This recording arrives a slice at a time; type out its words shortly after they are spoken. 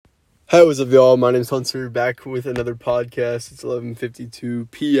Hey, what's up, y'all? My name's Hunter, back with another podcast. It's 11:52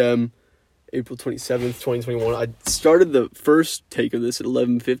 p.m., April 27th, 2021. I started the first take of this at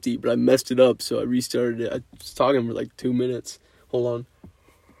 11:50, but I messed it up, so I restarted it. I was talking for like 2 minutes. Hold on.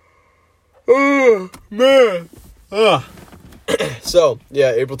 Oh, man. So,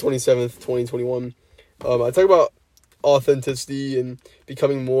 yeah, April 27th, 2021. I talk about authenticity and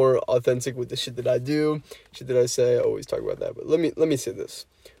becoming more authentic with the shit that I do, shit that I say. I always talk about that, but let me say this.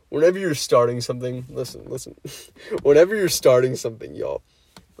 Whenever you're starting something, listen. Whenever you're starting something, y'all,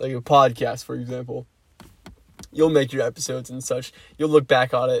 like a podcast, for example, you'll make your episodes and such. You'll look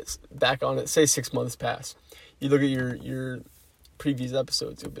back on it. Say 6 months pass. You look at your previous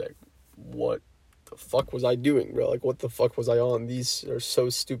episodes. You'll be like, what the fuck was I doing, bro? Like, what the fuck was I on? These are so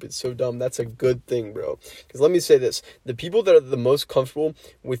stupid, so dumb. That's a good thing, bro. Because let me say this. The people that are the most comfortable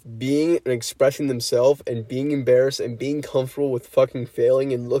with being and expressing themselves and being embarrassed and being comfortable with fucking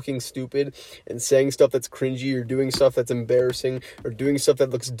failing and looking stupid and saying stuff that's cringy or doing stuff that's embarrassing or doing stuff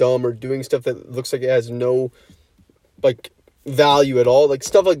that looks dumb or doing stuff that looks like it has no, like, value at all. Like,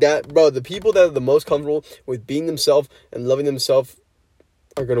 stuff like that, bro. The people that are the most comfortable with being themselves and loving themselves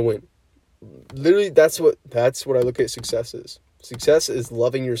are going to win. Literally, that's what I look at success is. Success is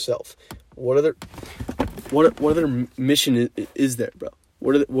loving yourself. What other mission is there, bro?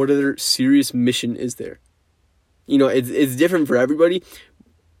 What other serious mission is there? You know, it's different for everybody,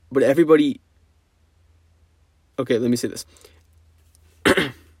 but everybody. Okay, let me say this.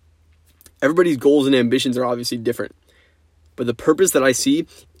 Everybody's goals and ambitions are obviously different, but the purpose that I see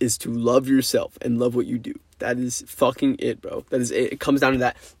is to love yourself and love what you do. That is fucking it, bro. That is it. It comes down to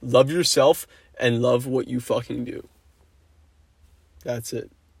that. Love yourself and love what you fucking do. That's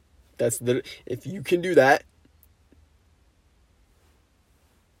it. If you can do that,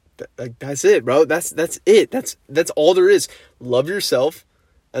 that's it, bro. That's it. That's all there is. Love yourself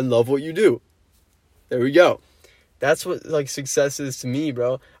and love what you do. There we go. That's what, like, success is to me,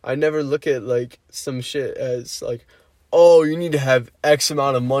 bro. I never look at, like, some shit as, like, oh, you need to have X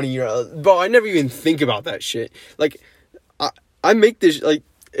amount of money. Bro, I never even think about that shit. Like, I make this, like,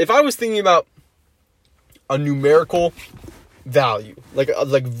 if I was thinking about a numerical value,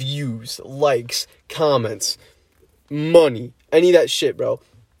 like views, likes, comments, money, any of that shit, bro,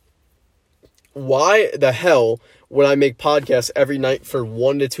 why the hell would I make podcasts every night for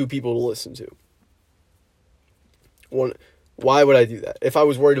 1 to 2 people to listen to? Why would I do that? If I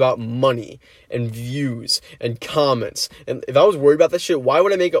was worried about money and views and comments, and if I was worried about that shit, why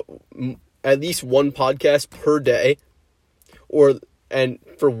would I make at least one podcast per day, and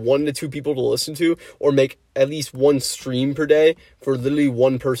for 1 to 2 people to listen to, or make at least one stream per day for literally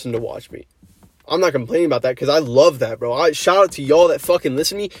one person to watch me? I'm not complaining about that because I love that, bro. Shout out to y'all that fucking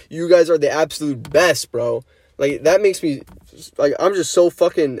listen to me. You guys are the absolute best, bro. Like, that makes me, like, I'm just so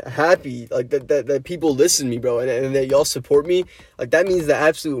fucking happy, like, that people listen to me, bro, and that y'all support me. Like, that means the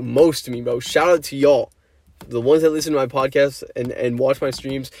absolute most to me, bro. Shout out to y'all, the ones that listen to my podcast and watch my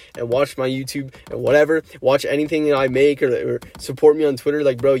streams and watch my YouTube and whatever, watch anything that I make or support me on Twitter.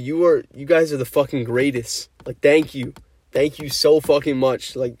 Like, bro, you guys are the fucking greatest. Like, thank you so fucking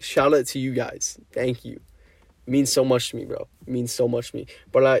much. Like, shout out to you guys. Thank you. It means so much to me, bro. It means so much to me.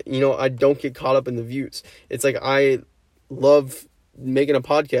 But I don't get caught up in the views. It's like, I love making a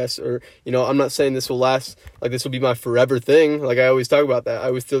podcast, or, I'm not saying this will last, like, this will be my forever thing. Like, I always talk about that. I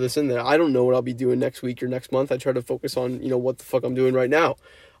always throw this in there. I don't know what I'll be doing next week or next month. I try to focus on, what the fuck I'm doing right now.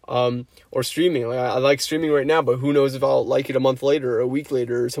 Or streaming. Like, I like streaming right now, but who knows if I'll like it a month later or a week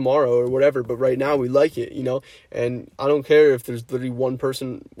later or tomorrow or whatever. But right now we like it, and I don't care if there's literally one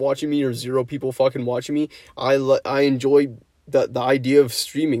person watching me or 0 people fucking watching me. I enjoy the idea of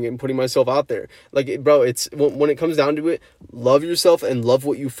streaming and putting myself out there. Like, bro, it's when it comes down to it, love yourself and love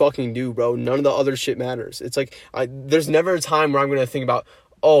what you fucking do, bro. None of the other shit matters. It's like, there's never a time where I'm going to think about,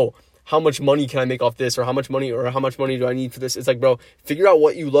 oh, how much money can I make off this, or how much money do I need for this? It's like, bro, figure out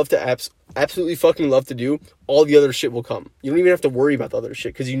what you love to absolutely fucking love to do. All the other shit will come. You don't even have to worry about the other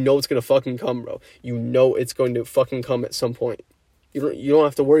shit because it's going to fucking come, bro. It's going to fucking come at some point. You don't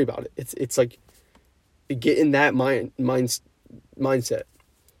have to worry about it. It's like, get in that mindset.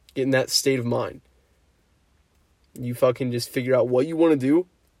 Get in that state of mind. You fucking just figure out what you want to do.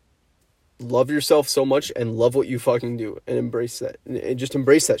 Love yourself so much and love what you fucking do and embrace that. And just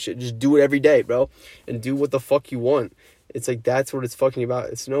embrace that shit. Just do it every day, bro. And do what the fuck you want. It's like, that's what it's fucking about.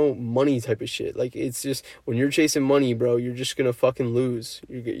 It's no money type of shit. Like, it's just, when you're chasing money, bro, you're just gonna fucking lose.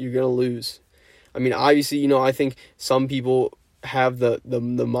 You're gonna lose. I mean, obviously, I think some people have the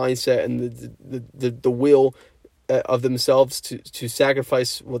mindset and the will of themselves to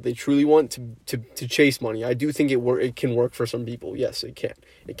sacrifice what they truly want to chase money. I do think it can work for some people. Yes, it can.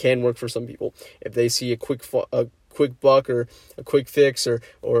 It can work for some people if they see a quick buck or a quick fix or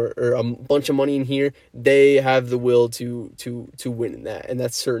a bunch of money in here. They have the will to win in that, and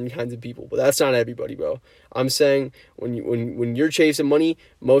that's certain kinds of people. But that's not everybody, bro. I'm saying when you're chasing money,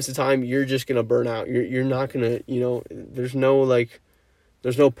 most of the time you're just gonna burn out. You're not gonna, there's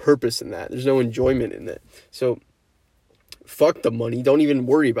no purpose in that. There's no enjoyment in that. So fuck the money. Don't even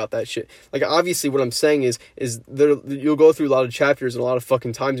worry about that shit. Like, obviously what I'm saying is you'll go through a lot of chapters and a lot of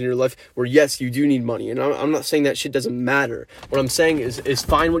fucking times in your life where, yes, you do need money. And I'm not saying that shit doesn't matter. What I'm saying is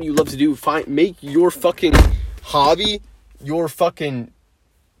find what you love to do. Make your fucking hobby your fucking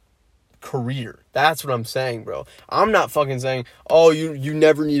career. That's what I'm saying, bro. I'm not fucking saying, oh, you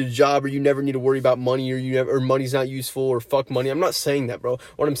never need a job, or you never need to worry about money, or money's not useful, or fuck money. I'm not saying that, bro.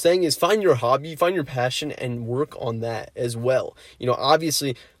 What I'm saying is find your hobby, find your passion, and work on that as well.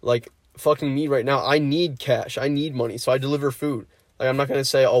 Obviously, like, fucking me right now, I need cash. I need money, so I deliver food. Like, I'm not gonna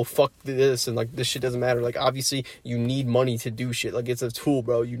say, oh, fuck this, and, like, this shit doesn't matter. Like, obviously, you need money to do shit. Like, it's a tool,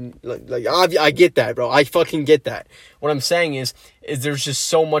 bro. I get that, bro. I fucking get that. What I'm saying is there's just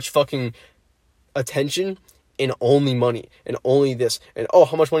so much fucking attention in only money, and only this, and, oh,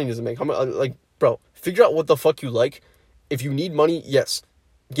 how much money does it make? How much, like, bro, figure out what the fuck you like. If you need money, yes,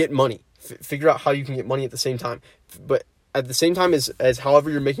 get money. Figure out how you can get money at the same time. But at the same time as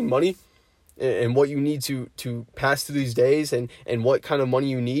however you're making money, and what you need to pass through these days, and what kind of money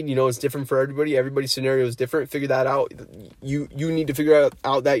you need, it's different for everybody. Everybody's scenario is different. Figure that out. You need to figure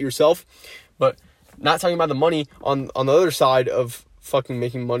out that yourself. But not talking about the money on the other side of fucking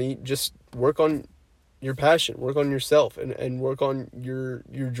making money. Just work on your passion, work on yourself, and work on your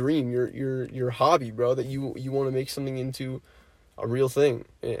dream, your hobby, bro, that you want to make something into a real thing.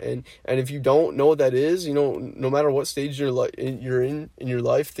 And if you don't know what that is, no matter what stage you're in your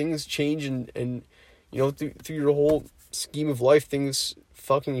life, things change, and through your whole scheme of life, things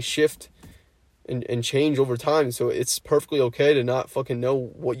fucking shift and change over time. So it's perfectly okay to not fucking know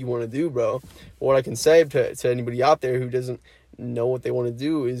what you want to do, bro. But what I can say to anybody out there who doesn't know what they want to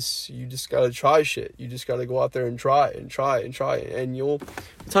do is, you just gotta try shit. You just gotta go out there and try, and what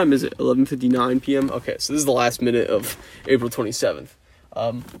time is it? 11:59 p.m. Okay, so this is the last minute of April 27th.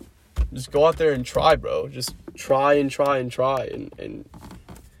 Just go out there and try, bro. Just try, and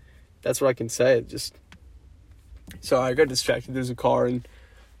that's what I can say. Just, sorry, I got distracted. There's a car, and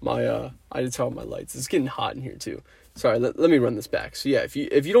I had to turn on my lights. It's getting hot in here too. Sorry, let me run this back. So yeah, if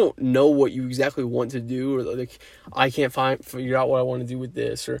you don't know what you exactly want to do, or like, I can't figure out what I want to do with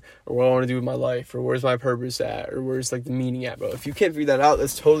this, or what I want to do with my life, or where's my purpose at, or where's, like, the meaning at, bro. If you can't figure that out,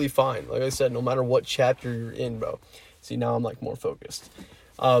 that's totally fine. Like I said, no matter what chapter you're in, bro. See, now I'm, like, more focused.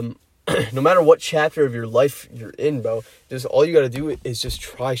 No matter what chapter of your life you're in, bro, just all you gotta do is just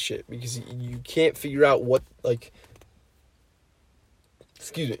try shit, because you can't figure out what, like,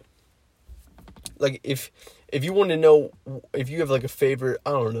 excuse me. Like, if you want to know, if you have, like, a favorite,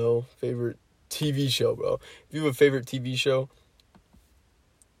 favorite TV show, bro. If you have a favorite TV show,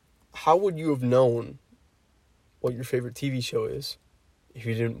 how would you have known what your favorite TV show is if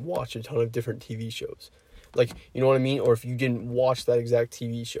you didn't watch a ton of different TV shows? Like, you know what I mean? Or if you didn't watch that exact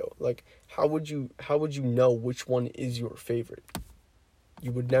TV show, like, how would you know which one is your favorite?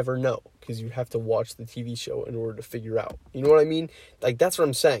 You would never know, because you have to watch the TV show in order to figure out. You know what I mean? Like, that's what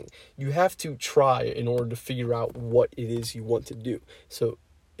I'm saying. You have to try in order to figure out what it is you want to do. So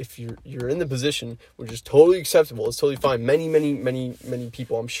if you're in the position, which is totally acceptable, it's totally fine. Many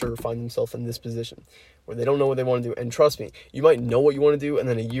people, I'm sure, find themselves in this position where they don't know what they want to do. And trust me, you might know what you want to do, and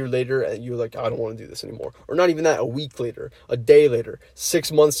then a year later, you're like, I don't want to do this anymore. Or not even that, a week later, a day later,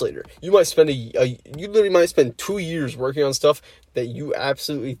 6 months later. You might spend you literally might spend 2 years working on stuff that you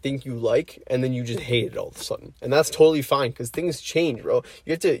absolutely think you like, and then you just hate it all of a sudden. And that's totally fine, because things change, bro.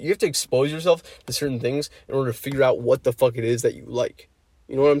 You have to expose yourself to certain things in order to figure out what the fuck it is that you like.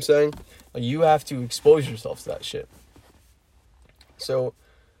 You know what I'm saying? Like, you have to expose yourself to that shit. So,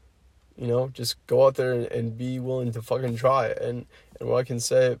 just go out there and be willing to fucking try it. And what I can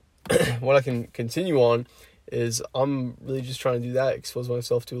say, what I can continue on is, I'm really just trying to do that, expose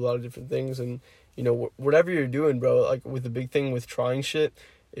myself to a lot of different things. And, whatever you're doing, bro, like, with the big thing with trying shit,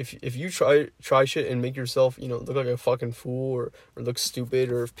 if you try shit and make yourself, look like a fucking fool, or look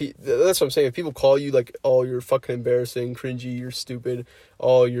stupid, or that's what I'm saying. If people call you, like, oh, you're fucking embarrassing, cringy, you're stupid,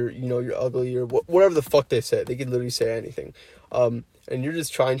 oh, you're ugly, or whatever the fuck they say. They could literally say anything. And you're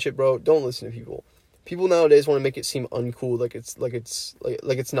just trying shit, bro. Don't listen to people. People nowadays want to make it seem uncool, like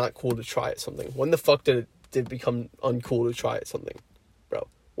it's not cool to try at something. When the fuck did it become uncool to try at something, bro?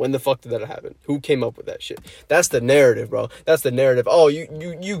 When the fuck did that happen? Who came up with that shit? That's the narrative, bro. That's the narrative. Oh,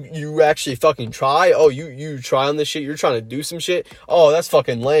 you actually fucking try? Oh, you try on this shit? You're trying to do some shit? Oh, that's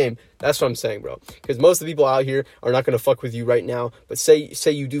fucking lame. That's what I'm saying, bro. Because most of the people out here are not going to fuck with you right now. But say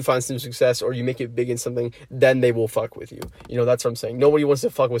you do find some success or you make it big in something, then they will fuck with you. You know, that's what I'm saying. Nobody wants to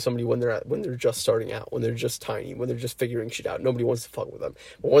fuck with somebody when they're just starting out, when they're just tiny, when they're just figuring shit out. Nobody wants to fuck with them.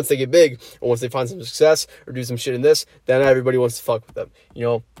 But once they get big, or once they find some success or do some shit in this, then everybody wants to fuck with them. You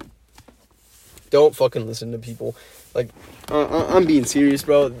know, don't fucking listen to people. Like, I'm being serious,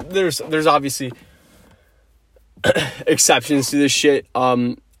 bro. There's obviously exceptions to this shit.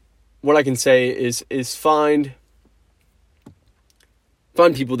 What I can say is find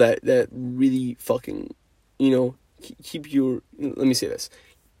people that really fucking, you know, keep your, let me say this,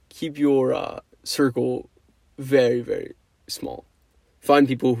 keep your circle very, very small. Find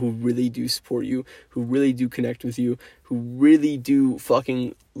people who really do support you, who really do connect with you, who really do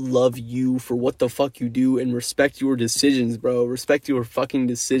fucking love you for what the fuck you do and respect your decisions, bro. Respect your fucking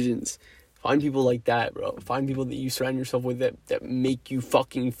decisions. Find people like that, bro. Find people that you surround yourself with that make you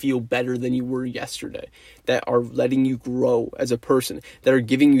fucking feel better than you were yesterday. That are letting you grow as a person. That are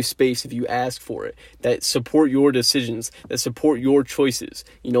giving you space if you ask for it. That support your decisions. That support your choices.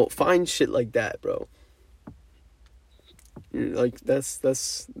 You know, find shit like that, bro. Like, that's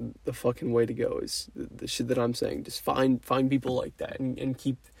the fucking way to go, is the shit that I'm saying. Just find people like that and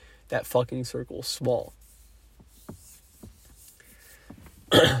keep that fucking circle small.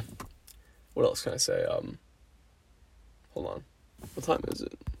 What else can I say? Hold on. What time is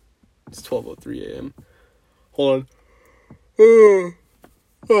it? It's 12:03 a.m. Hold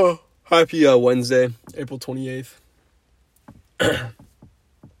on. Happy Wednesday, April 28th.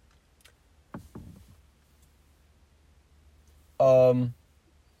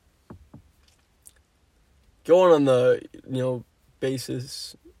 Going on the, you know,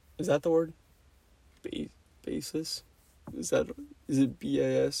 basis. Is that the word? Basis? Is it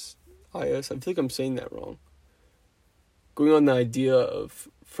BASIS? I feel like I'm saying that wrong. Going on the idea of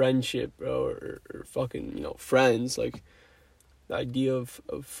friendship, bro, or fucking, you know, friends, like, the idea of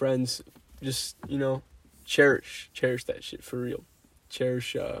friends, just, you know, cherish that shit for real.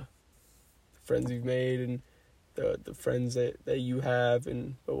 Cherish, the friends you've made and the friends that you have,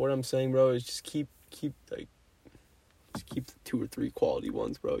 but what I'm saying, bro, is just keep the 2 or 3 quality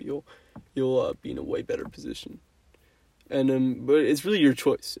ones, bro. You'll be in a way better position. And but it's really your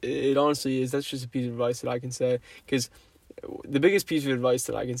choice. It honestly is. That's just a piece of advice that I can say, because the biggest piece of advice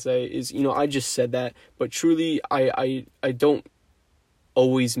that I can say is, you know, I just said that, but truly I don't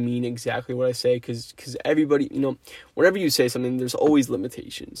always mean exactly what I say, because everybody, you know, whenever you say something, there's always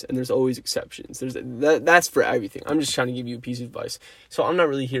limitations and there's always exceptions. That's for everything. I'm just trying to give you a piece of advice. So I'm not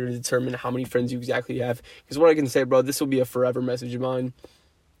really here to determine how many friends you exactly have, because what I can say, bro, this will be a forever message of mine.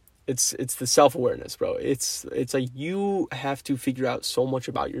 It's the self-awareness, bro. It's like you have to figure out so much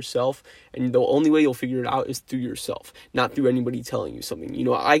about yourself, and the only way you'll figure it out is through yourself, not through anybody telling you something. You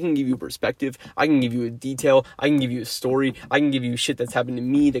know, I can give you perspective, I can give you a detail, I can give you a story, I can give you shit that's happened to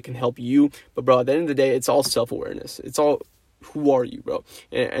me that can help you, but bro, at the end of the day, it's all self-awareness. It's all, who are you, bro?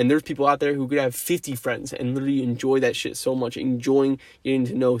 And there's people out there who could have 50 friends and literally enjoy that shit so much, enjoying getting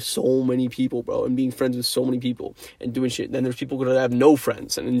to know so many people, bro, and being friends with so many people and doing shit. Then there's people who could have no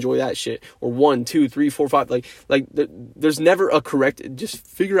friends and enjoy that shit, or 1, 2, 3, 4, 5. Like there's never a correct. Just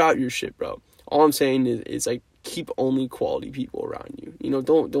figure out your shit, bro. All I'm saying is like, keep only quality people around you. You know,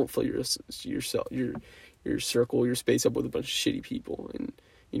 don't fill yourself, your circle, your space up with a bunch of shitty people, and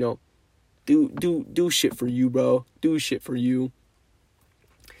you know. Do shit for you, bro. Do shit for you.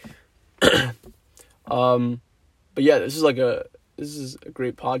 But yeah, this is a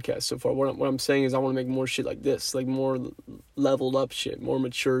great podcast so far. What I'm saying is I want to make more shit like this, like more leveled up shit, more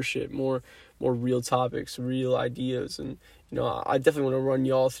mature shit, more real topics, real ideas, and you know, I definitely want to run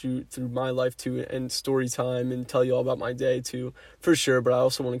y'all through my life too, and story time, and tell y'all about my day too, for sure. But I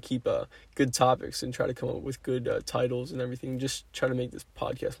also want to keep good topics and try to come up with good titles and everything. Just try to make this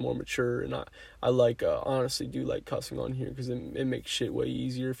podcast more mature. And I like honestly do like cussing on here, because it makes shit way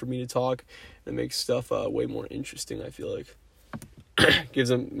easier for me to talk. And it makes stuff way more interesting. I feel like gives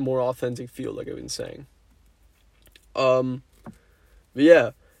a more authentic feel, like I've been saying. But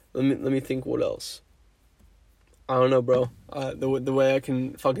yeah, let me think what else. I don't know, bro. The way I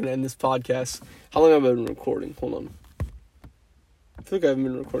can fucking end this podcast. How long have I been recording? Hold on. I feel like I haven't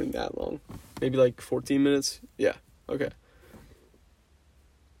been recording that long. Maybe like 14 minutes? Yeah. Okay.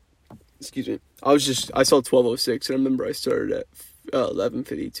 Excuse me. I saw 12:06, and I remember I started at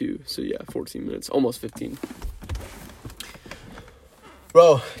 11:52. So yeah, 14 minutes. Almost 15.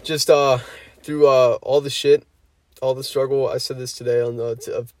 Bro, just through all the shit, all the struggle. I said this today on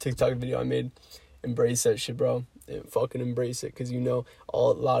the TikTok video I made. Embrace that shit, bro. Fucking embrace it, because a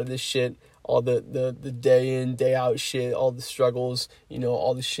lot of this shit, all the day in, day out shit, all the struggles,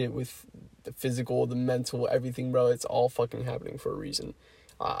 all the shit with the physical, the mental, everything, bro. It's all fucking happening for a reason.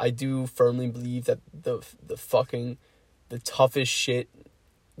 I do firmly believe that the toughest shit,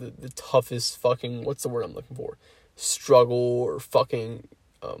 the toughest fucking, what's the word I'm looking for? Struggle or fucking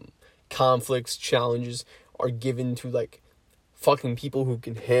conflicts, challenges are given to like fucking people who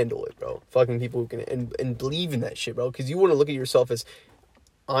can handle it, bro. Fucking people who can and believe in that shit, bro. Because you want to look at yourself as,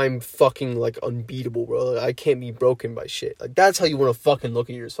 I'm fucking like unbeatable, bro. Like, I can't be broken by shit. Like, that's how you want to fucking look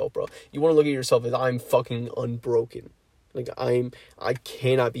at yourself, bro. You want to look at yourself as, I'm fucking unbroken. Like, I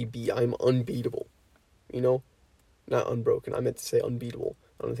cannot be beat. I'm unbeatable. Not unbroken. I meant to say unbeatable.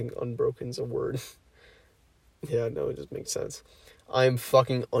 I don't think unbroken's a word. Yeah, no, it just makes sense. I'm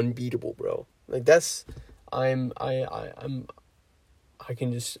fucking unbeatable, bro. Like, I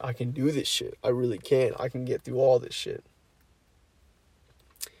can do this shit. I really can. I can get through all this shit.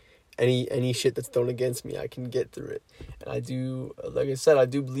 Any shit that's thrown against me, I can get through it. And I do, like I said, I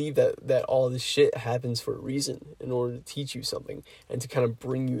do believe that all this shit happens for a reason, in order to teach you something and to kind of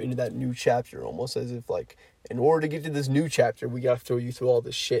bring you into that new chapter, almost as if like, in order to get to this new chapter, we gotta throw you through all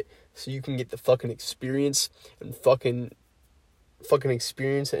this shit so you can get the fucking experience and fucking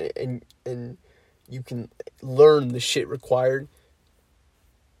experience and you can learn the shit required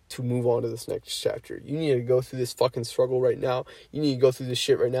to move on to this next chapter. You need to go through this fucking struggle right now. You need to go through this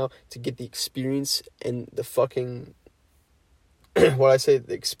shit right now to get the experience and the fucking, the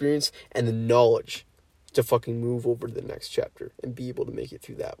experience and the knowledge to fucking move over to the next chapter and be able to make it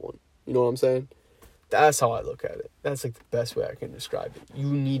through that one. You know what I'm saying? That's how I look at it. That's like the best way I can describe it. You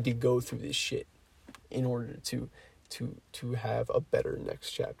need to go through this shit in order to have a better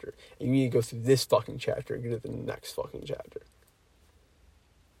next chapter. And you need to go through this fucking chapter and get to the next fucking chapter.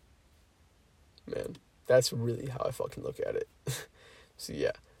 Man, that's really how I fucking look at it. So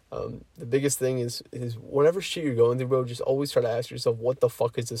yeah, the biggest thing is whatever shit you're going through, bro, just always try to ask yourself, what the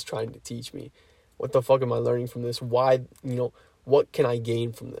fuck is this trying to teach me? What the fuck am I learning from this? Why, what can I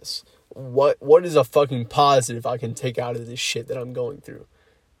gain from this? What is a fucking positive I can take out of this shit that I'm going through?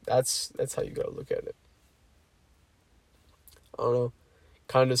 That's how you gotta look at it. I don't know,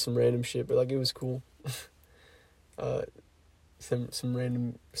 kind of some random shit, but like, it was cool. Some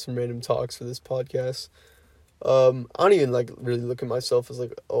random talks for this podcast. I don't even like really look at myself as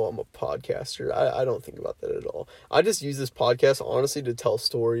like, oh, I'm a podcaster. I don't think about that at all. I just use this podcast honestly to tell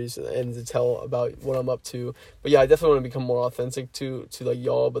stories and to tell about what I'm up to. But yeah, I definitely want to become more authentic to like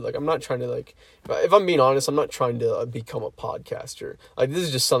y'all. But like, I'm not trying to like, if I'm being honest, I'm not trying to become a podcaster. Like, this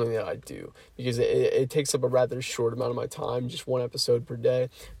is just something that I do because it takes up a rather short amount of my time, just one episode per day.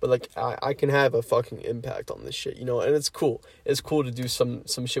 But like, I can have a fucking impact on this shit, and it's cool. It's cool to do some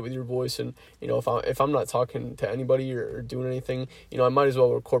shit with your voice, and if I'm not talking to anybody or doing anything, I might as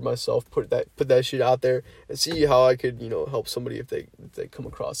well record myself, put that shit out there, and see how I could help somebody if they come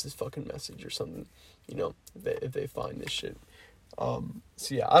across this fucking message or something, if they find this shit.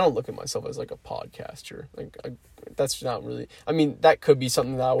 So yeah, I don't look at myself as like a podcaster. Like, that's not really, I mean, that could be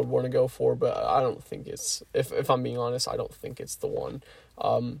something that I would want to go for, but I don't think it's, if I'm being honest, I don't think it's the one.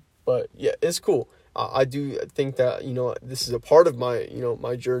 But yeah, it's cool. I do think that, this is a part of my,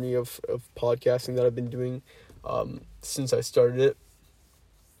 my journey of podcasting that I've been doing since I started it.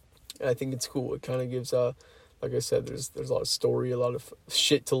 And I think it's cool. It kind of gives, like I said, there's a lot of story, a lot of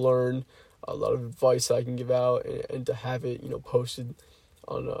shit to learn, a lot of advice I can give out, and to have it, posted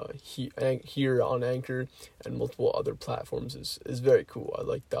on here on Anchor and multiple other platforms is very cool. I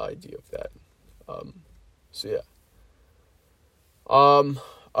like the idea of that. So yeah.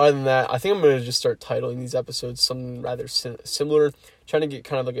 Other than that, I think I'm going to just start titling these episodes something rather similar, trying to get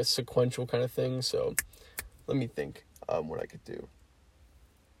kind of like a sequential kind of thing. So let me think what I could do.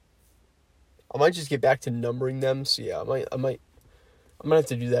 I might just get back to numbering them. So yeah, I might have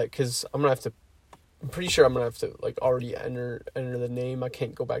to do that, because I'm pretty sure I'm going to have to like already enter the name. I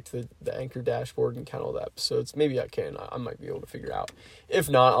can't go back to the Anchor dashboard and count all the episodes. Maybe I can. I might be able to figure it out. If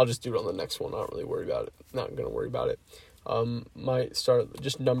not, I'll just do it on the next one. I don't really worry about it. Not going to worry about it. Might start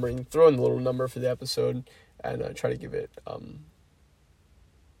just numbering, throw in the little number for the episode, and try to give it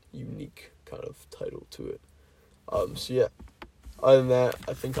unique kind of title to it. So yeah, other than that,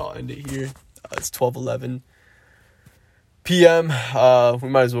 I think I'll end it here. It's 12:11 p.m. We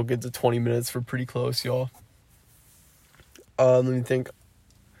might as well get to 20 minutes. We're pretty close, y'all. Let me think.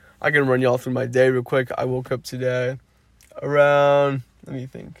 I can run y'all through my day real quick. I woke up today around, let me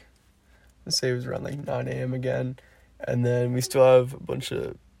think. Let's say it was around like 9 a.m. again. And then we still have a bunch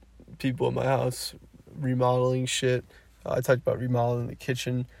of people at my house remodeling shit. I talked about remodeling the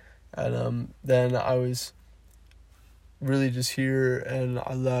kitchen, and then I was really just here, and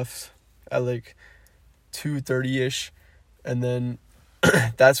I left at like 2:30ish, and then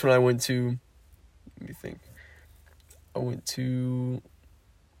that's when I went to, let me think, I went to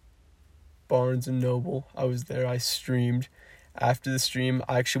Barnes and Noble. I was there, I streamed. After the stream,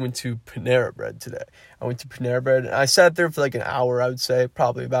 I actually went to Panera Bread today. I went to Panera Bread, and I sat there for like an hour, I would say,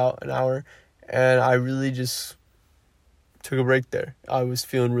 probably about an hour, and I really just took a break there. I was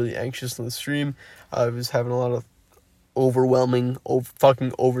feeling really anxious on the stream. I was having a lot of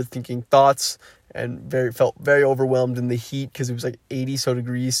fucking overthinking thoughts, and felt very overwhelmed in the heat because it was like 80 so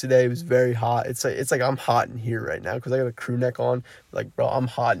degrees today. It was very hot. It's like I'm hot in here right now because I got a crew neck on. Like, bro, I'm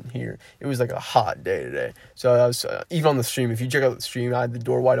hot in here. It was like a hot day today. So I was even on the stream. If you check out the stream, I had the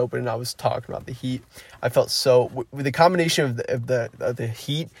door wide open and I was talking about the heat. I felt so with the combination of the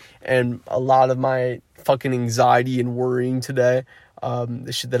heat and a lot of my fucking anxiety and worrying today.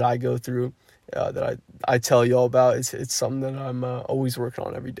 The shit that I go through. That I tell y'all about. It's something that I'm always working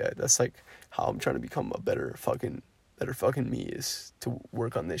on every day. That's like how I'm trying to become a better fucking me, is to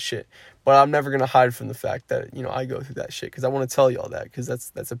work on this shit. But I'm never gonna hide from the fact that, you know, I go through that shit, because I want to tell y'all that, because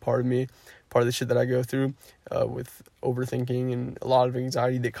that's a part of me, part of the shit that I go through with overthinking and a lot of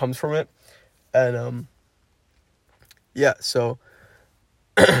anxiety that comes from it. And yeah, so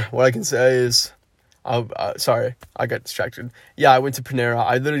what I can say is, sorry, I got distracted. Yeah, I went to Panera.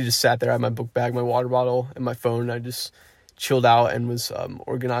 I literally just sat there. I had my book bag, my water bottle, and my phone. And I just chilled out and was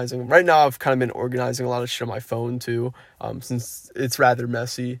organizing. Right now, I've kind of been organizing a lot of shit on my phone too, since it's rather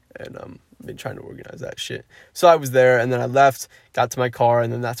messy, and I've been trying to organize that shit. So I was there, and then I left, got to my car,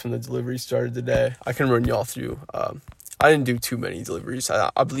 and then that's when the delivery started today. I can run y'all through. I didn't do too many deliveries.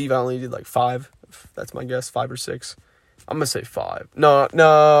 I believe I only did like 5. If that's my guess, 5 or 6. I'm gonna say 5.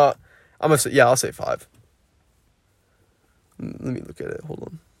 No. I'll say 5. Let me look at it. Hold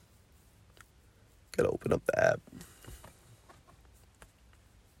on. Gotta open up the app.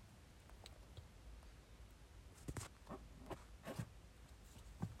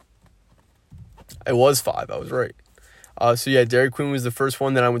 It was 5. I was right. So yeah, Dairy Queen was the first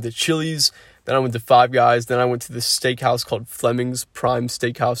one. Then I went to Chili's. Then I went to Five Guys. Then I went to this steakhouse called Fleming's Prime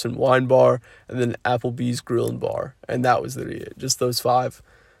Steakhouse and Wine Bar. And then Applebee's Grill and Bar. And that was literally it. Just those 5.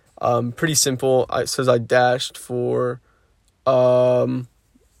 Pretty simple. It says I dashed for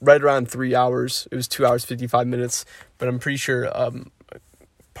right around 3 hours. It was 2 hours 55 minutes, but I'm pretty sure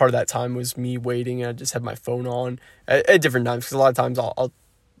part of that time was me waiting, and I just had my phone on at different times, because a lot of times I'll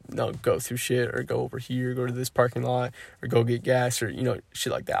go through shit, or go over here, go to this parking lot, or go get gas, or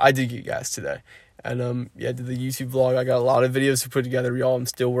shit like that. I did get gas today, and did the YouTube vlog. I got a lot of videos to put together, y'all. I'm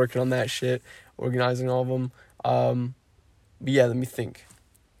still working on that shit, organizing all of them. But yeah, let me think.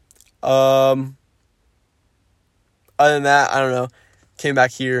 Other than that, I don't know. Came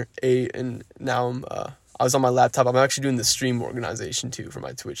back here, ate, and now I was on my laptop. I'm actually doing the stream organization too for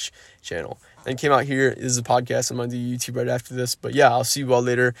my Twitch channel. Then came out here. This is a podcast. I'm gonna do YouTube right after this. But yeah, I'll see you all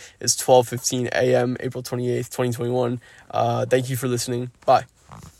later. It's 12:15 a.m. April 28th, 2021. Thank you for listening. Bye.